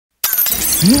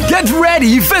Get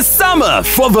ready for summer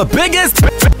for the biggest,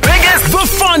 the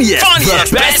funniest,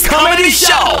 the best comedy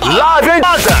show live in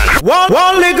London.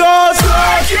 One Lagos.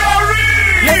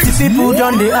 People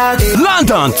done the act.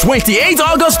 London, 28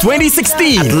 August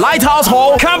 2016 at Lighthouse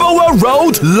Hall, Camberwell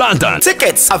Road, London.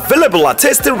 Tickets available at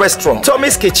Tasty Restaurant,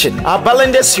 Tommy's Kitchen,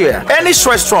 Aberdeen and London, Enish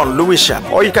Restaurant, Lewisham,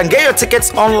 or you can get your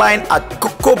tickets online at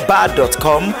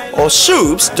cocobar.com or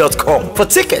shoobs.com. For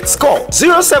tickets, call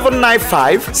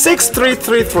 0795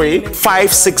 6333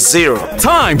 560.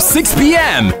 Time 6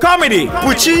 p.m. Comedy: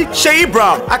 Pucci, Shea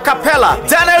Brown, Acapella,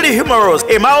 Daniel the Humorous,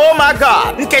 Emma Oh My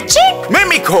God, Nkechi,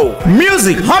 Mimiko.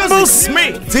 Music: Humble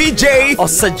Smith, DJ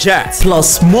Osajat,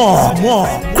 plus more.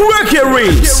 Quirky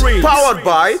Reeves, powered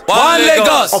by One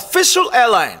Lagos. Official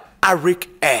airline, Arik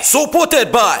Air.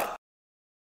 Supported by